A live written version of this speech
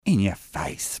In your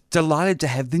face. Delighted to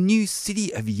have the new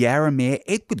City of Yarra Mayor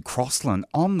Edward Crossland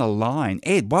on the line.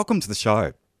 Ed, welcome to the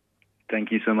show.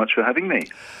 Thank you so much for having me.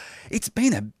 It's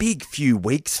been a big few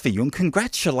weeks for you, and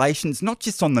congratulations not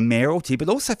just on the mayoralty but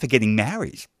also for getting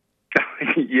married.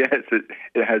 Yes, it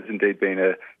has indeed been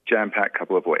a jam-packed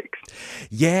couple of weeks.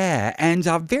 Yeah, and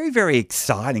very, very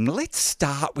exciting. Let's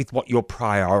start with what your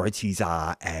priorities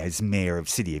are as Mayor of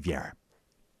City of Yarra.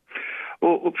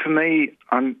 Well, look, for me,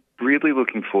 I'm really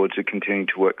looking forward to continuing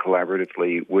to work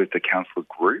collaboratively with the council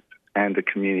group and the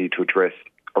community to address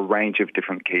a range of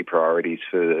different key priorities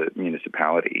for the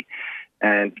municipality.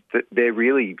 And they're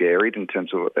really varied in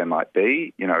terms of what they might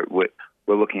be. You know, we're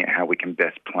looking at how we can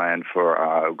best plan for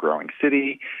our growing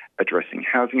city, addressing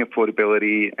housing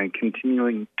affordability, and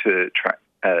continuing to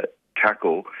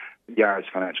tackle Yarra's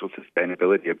financial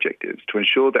sustainability objectives to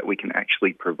ensure that we can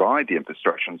actually provide the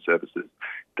infrastructure and services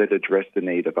that address the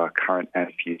need of our current and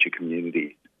future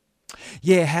communities.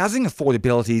 Yeah, housing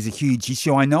affordability is a huge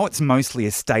issue. I know it's mostly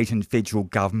a state and federal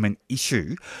government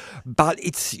issue, but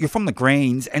you're from the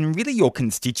Greens and really your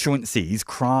constituency is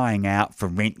crying out for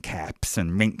rent caps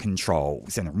and rent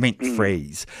controls and rent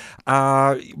freeze.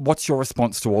 What's your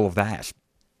response to all of that?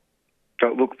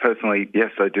 Look, personally,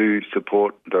 yes, I do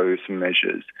support those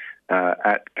measures.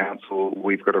 At Council,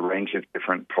 we've got a range of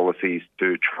different policies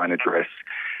to try and address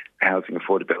housing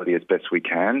affordability as best we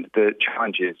can. The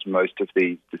challenge is most of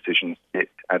these decisions sit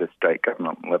at a state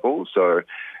government level. So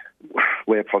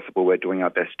where possible, we're doing our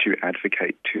best to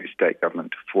advocate to state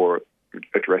government for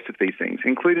address of these things,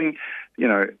 including, you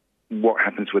know, what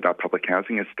happens with our public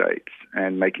housing estates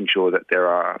and making sure that there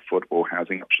are affordable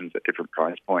housing options at different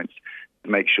price points to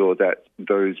make sure that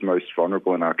those most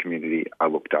vulnerable in our community are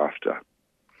looked after.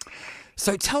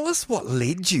 So tell us what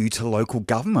led you to local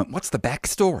government. What's the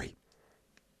backstory?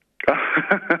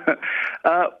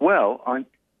 Well, I've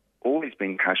always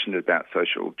been passionate about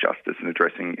social justice and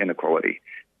addressing inequality.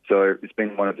 So it's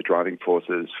been one of the driving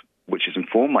forces which has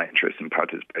informed my interest in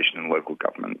participation in local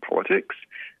government politics.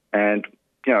 And,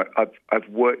 you know, I've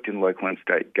worked in local and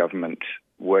state government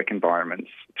work environments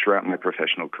throughout my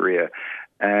professional career.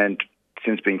 And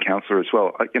since being councillor as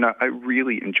well, I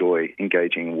really enjoy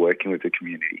engaging and working with the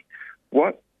community.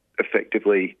 What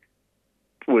effectively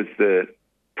was the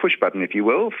push button, if you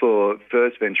will, for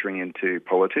first venturing into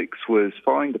politics was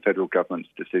following the federal government's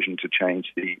decision to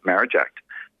change the Marriage Act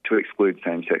to exclude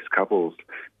same-sex couples.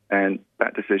 And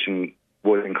that decision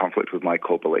was in conflict with my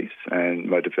core beliefs and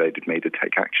motivated me to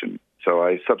take action. So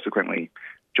I subsequently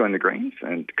joined the Greens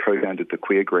and co-founded the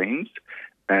Queer Greens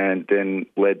and then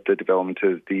led the development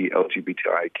of the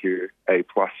LGBTIQA+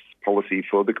 policy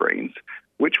for the Greens,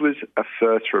 which was a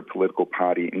first for a political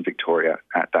party in Victoria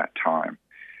at that time.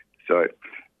 So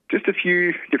just a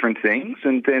few different things.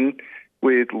 And then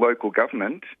with local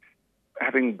government,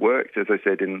 having worked, as I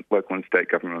said, in local and state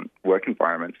government work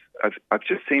environments, I've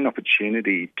just seen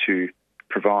opportunity to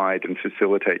provide and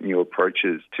facilitate new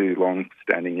approaches to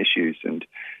long-standing issues. And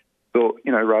thought,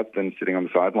 you know, rather than sitting on the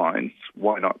sidelines,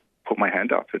 why not put my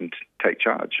hand up and take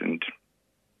charge and,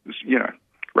 you know,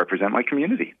 represent my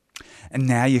community. And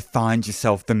now you find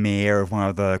yourself the mayor of one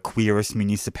of the queerest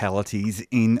municipalities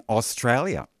in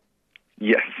Australia.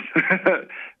 Yes,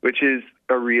 which is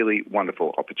a really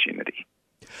wonderful opportunity.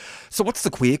 So what's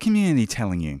the queer community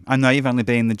telling you? I know you've only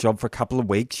been in the job for a couple of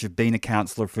weeks. You've been a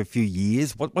councillor for a few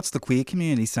years. What's the queer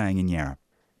community saying in Yarra?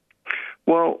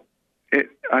 Well,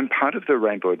 I'm part of the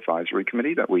Rainbow Advisory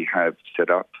Committee that we have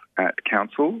set up at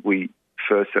Council. We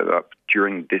first set it up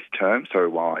during this term, so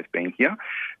while I've been here.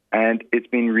 And it's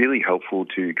been really helpful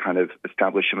to kind of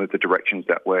establish some of the directions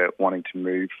that we're wanting to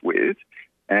move with.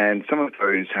 And some of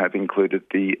those have included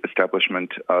the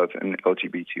establishment of an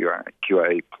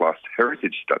LGBTIQA+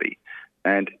 heritage study.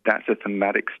 And that's a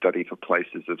thematic study for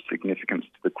places of significance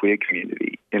to the queer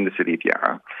community in the city of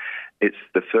Yarra. It's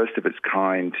the first of its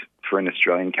kind for an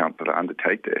Australian council to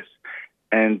undertake this.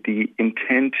 And the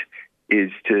intent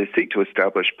is to seek to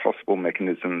establish possible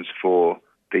mechanisms for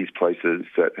these places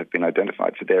that have been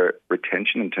identified for their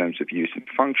retention in terms of use and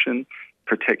function,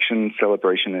 protection,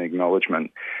 celebration and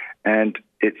acknowledgement. And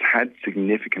it's had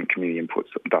significant community inputs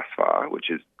thus far,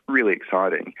 which is really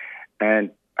exciting.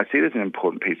 And I see it as an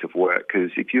important piece of work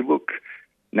because if you look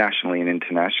nationally and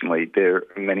internationally, there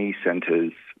are many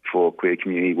centres for queer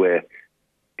community where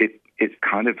it's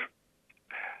kind of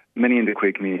many in the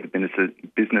queer community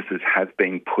businesses have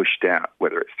been pushed out,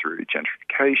 whether it's through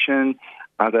gentrification,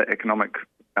 other economic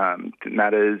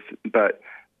matters, but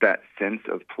that sense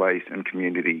of place and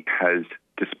community has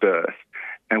dispersed.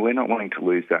 And we're not wanting to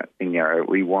lose that in Yarra.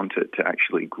 We want it to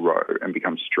actually grow and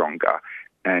become stronger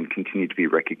and continue to be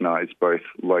recognised both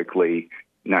locally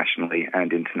nationally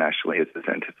and internationally as a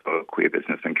centre for queer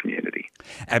business and community.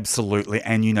 Absolutely.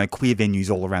 And, queer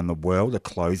venues all around the world are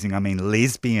closing. I mean,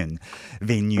 lesbian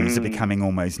venues are becoming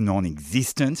almost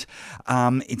non-existent.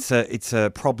 It's a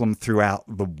problem throughout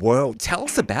the world. Tell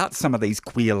us about some of these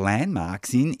queer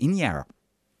landmarks in Yarra.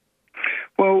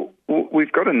 Well,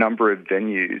 we've got a number of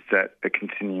venues that are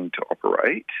continuing to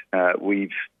operate.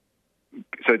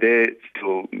 So they're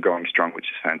still going strong, which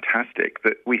is fantastic.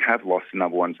 But we have lost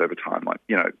number ones over time, like,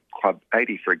 Club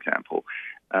 80, for example.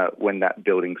 When that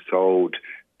building sold,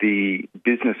 the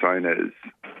business owners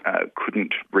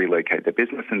couldn't relocate their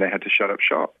business and they had to shut up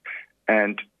shop.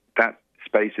 And that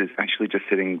space is actually just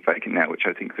sitting vacant now, which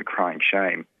I think is a crying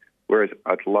shame. Whereas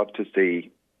I'd love to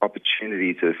see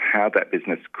opportunities of how that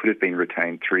business could have been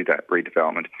retained through that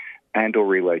redevelopment and or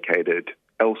relocated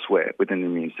elsewhere within the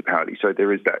municipality. So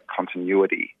there is that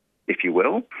continuity, if you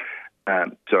will.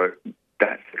 So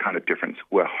that's the kind of difference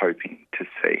we're hoping to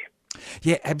see.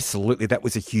 Yeah, absolutely. That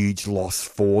was a huge loss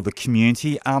for the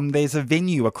community. There's a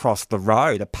venue across the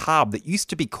road, a pub that used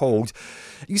to be called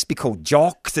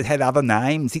Jocks. It had other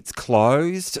names. It's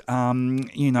closed.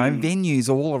 Venues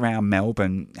all around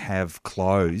Melbourne have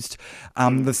closed.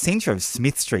 The centre of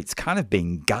Smith Street's kind of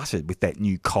been gutted with that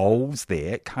new Coles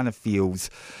there. It kind of feels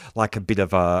like a bit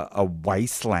of a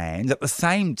wasteland. At the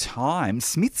same time,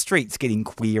 Smith Street's getting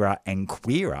queerer and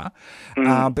queerer,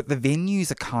 but the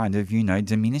venues are kind of,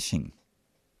 diminishing.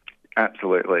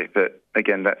 Absolutely. But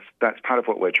again, that's part of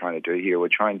what we're trying to do here. We're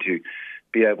trying to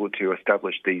be able to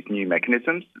establish these new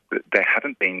mechanisms that they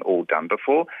haven't been all done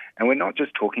before. And we're not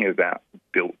just talking about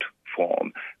built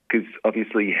form, because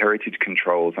obviously heritage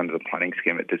controls under the planning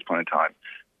scheme at this point in time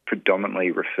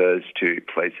predominantly refers to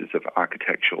places of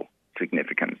architectural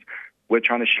significance. We're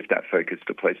trying to shift that focus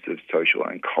to places of social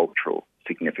and cultural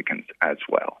significance as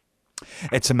well.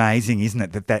 It's amazing, isn't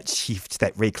it, that shift,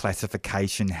 that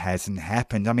reclassification hasn't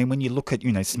happened. I mean, when you look at,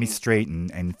 Smith Street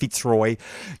and Fitzroy,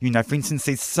 for instance,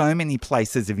 there's so many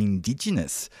places of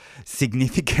Indigenous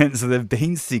significance that have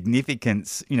been significant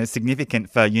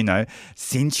for,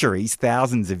 centuries,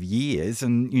 thousands of years,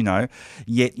 and,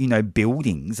 yet,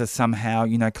 buildings are somehow,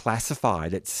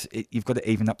 classified. You've got to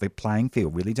even up the playing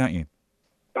field, really, don't you?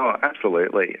 Oh,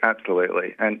 absolutely,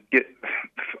 absolutely. And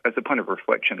as a point of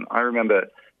reflection, I remember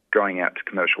going out to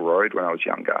Commercial Road when I was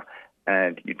younger,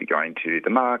 and you'd be going to the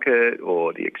market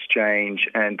or the exchange,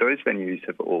 and those venues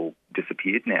have all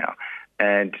disappeared now.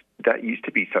 And that used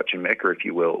to be such a mecca, if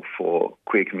you will, for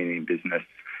queer community and business,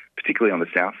 particularly on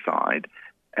the south side,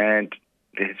 and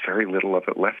there's very little of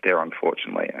it left there,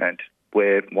 unfortunately. And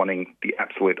we're wanting the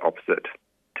absolute opposite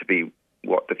to be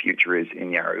what the future is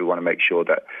in Yarra. We want to make sure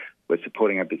that we're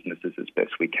supporting our businesses as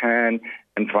best we can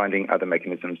and finding other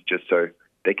mechanisms just so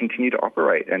they continue to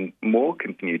operate and more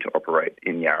continue to operate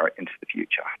in Yarra into the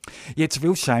future. Yeah, it's a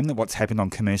real shame that what's happened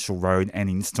on Commercial Road and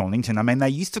in Stonnington. I mean, they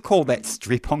used to call that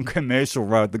strip on Commercial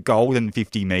Road the golden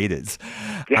 50 metres.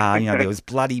 There was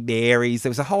Bloody Mary's,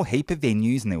 there was a whole heap of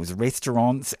venues and there was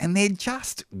restaurants, and they're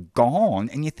just gone.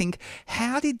 And you think,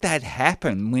 how did that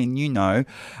happen when,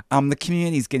 the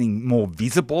community is getting more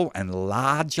visible and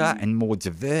larger and more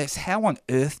diverse? How on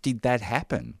earth did that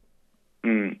happen?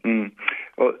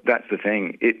 Well, that's the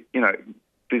thing.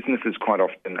 Businesses quite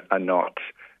often are not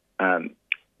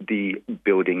the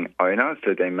building owner,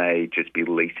 so they may just be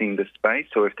leasing the space.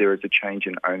 So if there is a change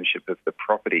in ownership of the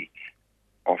property,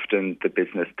 often the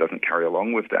business doesn't carry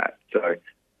along with that. So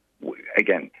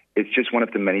again, it's just one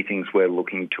of the many things we're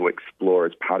looking to explore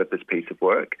as part of this piece of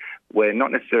work. We're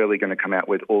not necessarily going to come out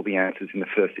with all the answers in the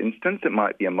first instance. It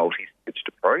might be a multi-staged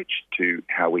approach to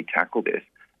how we tackle this,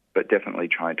 but definitely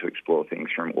trying to explore things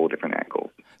from all different angles.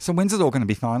 So when's it all going to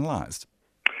be finalised?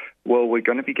 Well, we're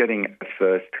going to be getting a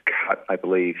first cut, I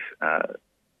believe,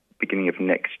 beginning of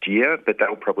next year, but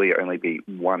that'll probably only be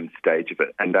one stage of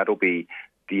it, and that'll be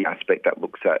the aspect that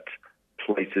looks at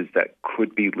places that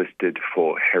could be listed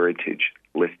for heritage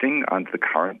listing under the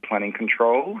current planning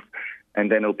controls,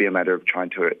 and then it'll be a matter of trying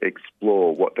to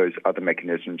explore what those other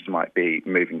mechanisms might be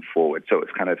moving forward. So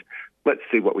it's kind of, let's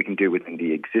see what we can do within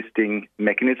the existing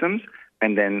mechanisms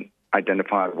and then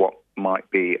identify what might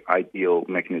be ideal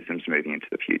mechanisms moving into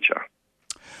the future.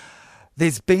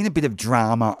 There's been a bit of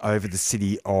drama over the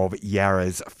City of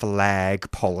Yarra's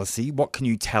flag policy. What can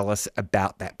you tell us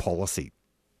about that policy?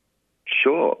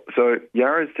 Sure. So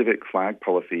Yarra's civic flag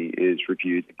policy is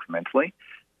reviewed incrementally,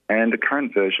 and the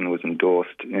current version was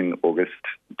endorsed in August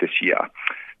this year.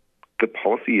 The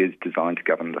policy is designed to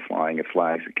govern the flying of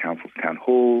flags at councils, town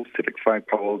halls, civic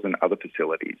flagpoles and other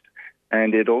facilities.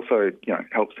 And it also,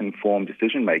 helps inform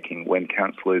decision-making when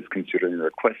councillors considering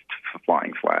requests for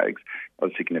flying flags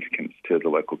of significance to the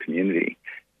local community.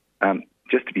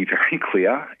 just to be very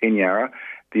clear, in Yarra,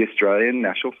 the Australian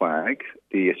national flag,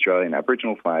 the Australian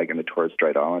Aboriginal flag and the Torres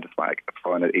Strait Islander flag are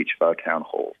flown at each of our town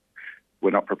halls.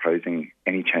 We're not proposing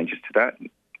any changes to that.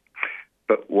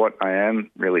 But what I am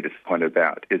really disappointed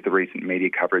about is the recent media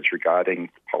coverage regarding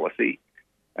policy,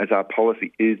 as our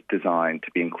policy is designed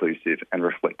to be inclusive and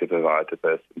reflective of our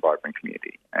diverse and vibrant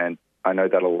community. And I know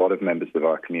that a lot of members of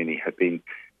our community have been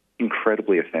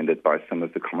incredibly offended by some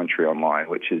of the commentary online,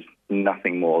 which is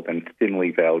nothing more than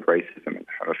thinly veiled racism and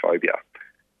homophobia.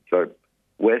 So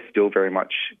we're still very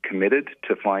much committed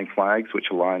to flying flags which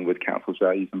align with Council's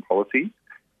values and policies.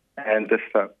 And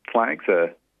the flags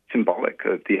are symbolic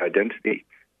of the identity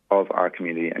of our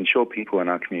community and ensure people in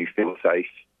our community feel safe,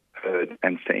 heard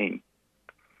and seen.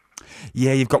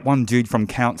 Yeah, you've got one dude from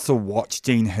Council Watch,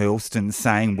 Dean Hurlston,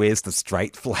 saying, "Where's the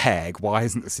straight flag? Why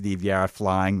isn't the City of Yarra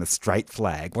flying the straight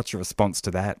flag?" What's your response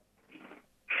to that?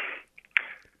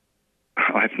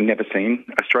 I've never seen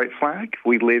a straight flag.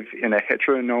 We live in a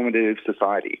heteronormative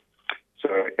society. So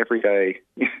every day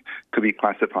could be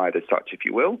classified as such, if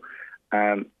you will.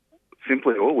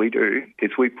 Simply all we do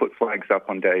is we put flags up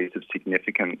on days of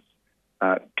significance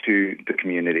to the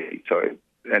community.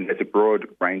 And there's a broad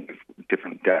range of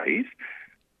different days.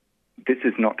 This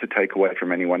is not to take away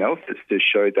from anyone else. It's to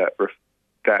show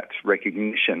that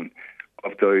recognition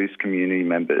of those community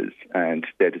members and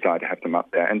their desire to have them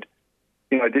up there. And,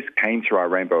 this came through our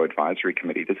Rainbow Advisory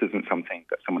Committee. This isn't something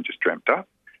that someone just dreamt up.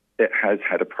 It has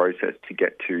had a process to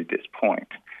get to this point.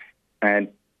 And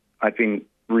I've been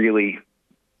really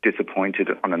disappointed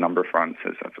on a number of fronts,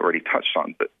 as I've already touched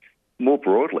on. But more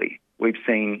broadly, we've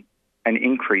seen an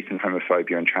increase in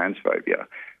homophobia and transphobia,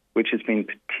 which has been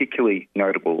particularly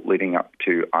notable leading up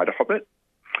to Ida Hobbit,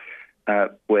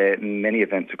 where many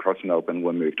events across Melbourne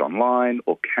were moved online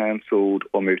or cancelled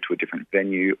or moved to a different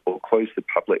venue or closed to the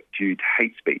public due to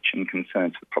hate speech and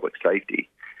concerns for public safety.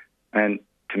 And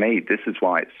to me, this is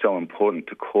why it's so important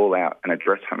to call out and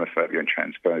address homophobia and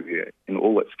transphobia in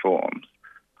all its forms.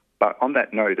 But on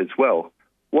that note as well,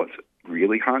 what's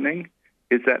really heartening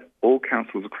is that all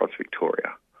councils across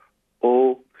Victoria,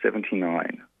 all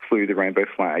 79, flew the rainbow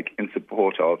flag in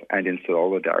support of and in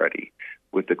solidarity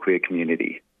with the queer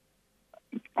community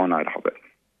on Ida Hobbit.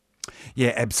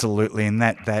 Yeah, absolutely. And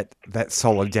that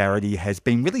solidarity has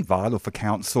been really vital for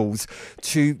councils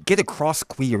to get across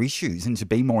queer issues and to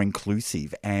be more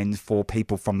inclusive, and for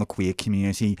people from the queer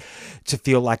community to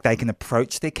feel like they can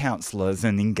approach their councillors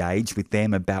and engage with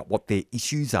them about what their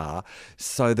issues are,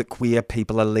 so that queer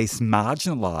people are less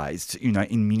marginalised,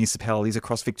 in municipalities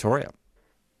across Victoria.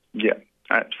 Yeah,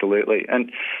 absolutely.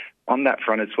 And on that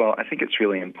front as well, I think it's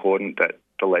really important that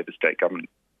the Labor state government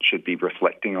should be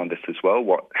reflecting on this as well,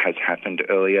 what has happened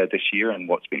earlier this year and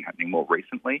what's been happening more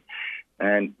recently,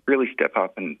 and really step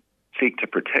up and seek to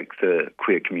protect the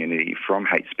queer community from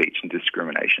hate speech and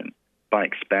discrimination by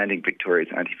expanding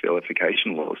Victoria's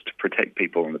anti-vilification laws to protect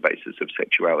people on the basis of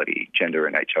sexuality, gender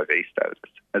and HIV status,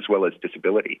 as well as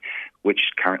disability, which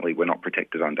currently we're not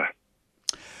protected under.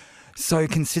 So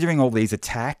considering all these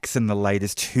attacks and the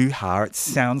latest hoo-ha, it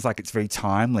sounds like it's very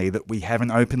timely that we have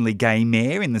an openly gay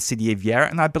mayor in the City of Yarra,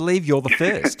 and I believe you're the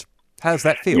first. How does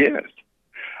that feel? Yes.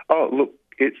 Oh, look,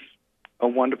 it's a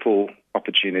wonderful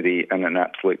opportunity and an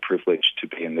absolute privilege to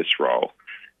be in this role.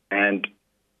 And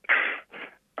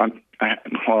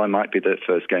while I might be the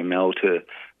first gay male to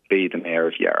be the mayor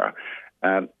of Yarra,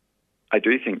 I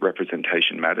do think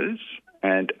representation matters.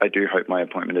 And I do hope my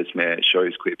appointment as mayor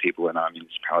shows queer people in our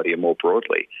municipality and more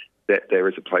broadly that there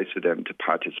is a place for them to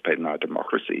participate in our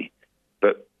democracy.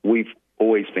 But we've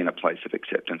always been a place of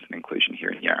acceptance and inclusion here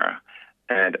in Yarra.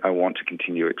 And I want to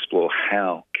continue to explore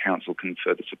how council can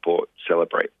further support,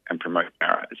 celebrate and promote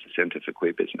Yarra as a centre for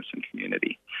queer business and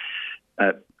community.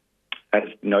 As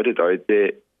noted, though,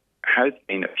 there has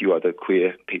been a few other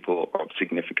queer people of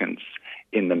significance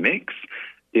in the mix.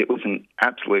 It was an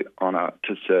absolute honour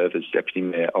to serve as Deputy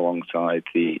Mayor alongside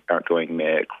the outgoing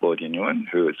Mayor, Claudia Nguyen,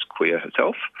 who is queer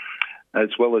herself,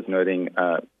 as well as noting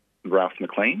Ralph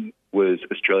McLean was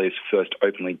Australia's first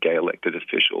openly gay elected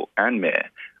official and Mayor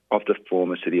of the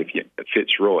former city of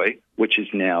Fitzroy, which is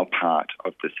now part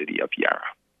of the City of Yarra.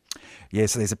 Yeah,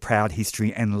 so there's a proud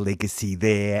history and legacy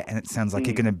there, and it sounds like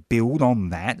you're going to build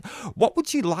on that. What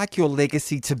would you like your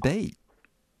legacy to be?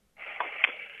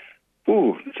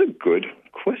 Oh, that's a good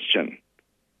question.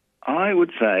 I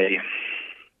would say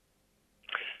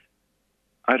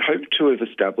I'd hope to have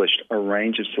established a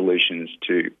range of solutions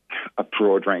to a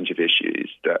broad range of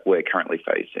issues that we're currently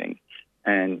facing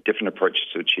and different approaches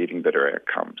to achieving better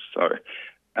outcomes. So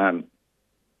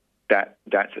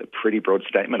that's a pretty broad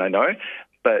statement, I know,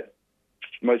 but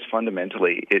most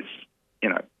fundamentally it's,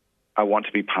 I want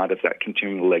to be part of that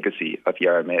continuing legacy of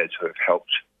Yarra mayors who have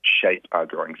helped shape our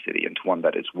growing city into one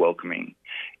that is welcoming,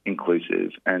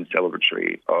 inclusive and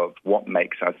celebratory of what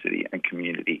makes our city and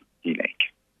community unique.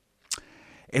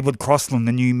 Edward Crossland,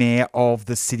 the new mayor of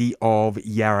the city of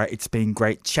Yarra. It's been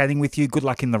great chatting with you. Good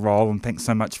luck in the role, and thanks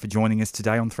so much for joining us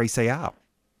today on 3CR.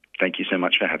 Thank you so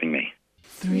much for having me.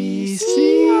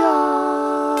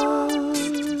 3CR.